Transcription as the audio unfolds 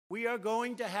We are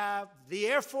going to have the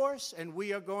Air Force, and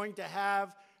we are going to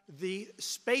have the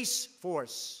Space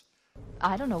Force.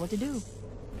 I don't know what to do.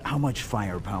 How much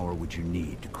firepower would you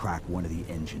need to crack one of the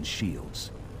engine's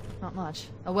shields? Not much.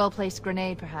 A well-placed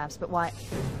grenade, perhaps, but why?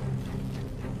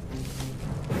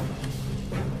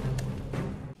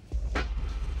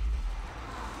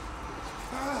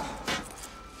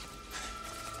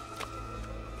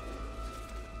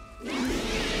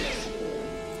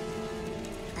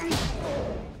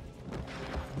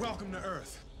 Welcome to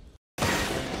Earth.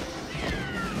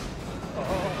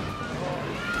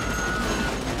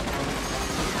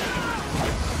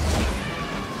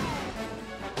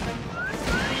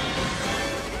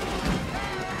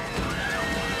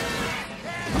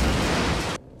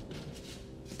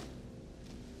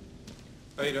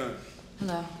 How you doing?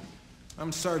 Hello.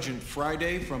 I'm Sergeant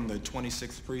Friday from the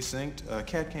 26th Precinct. A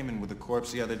cat came in with a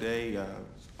corpse the other day,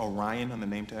 Orion on the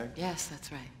name tag. Yes,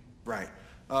 that's right. Right.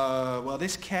 Well,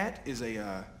 this cat is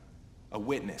a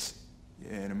witness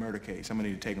in a murder case. I'm gonna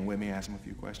need to take him with me and ask him a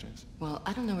few questions. Well,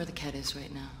 I don't know where the cat is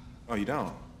right now. Oh, you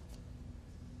don't?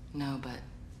 No, but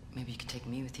maybe you could take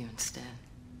me with you instead.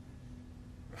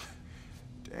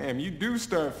 Damn, you do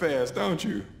start fast, don't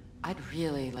you? I'd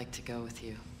really like to go with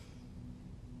you.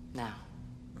 Now.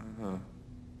 Uh-huh.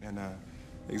 And,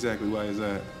 exactly why is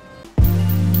that?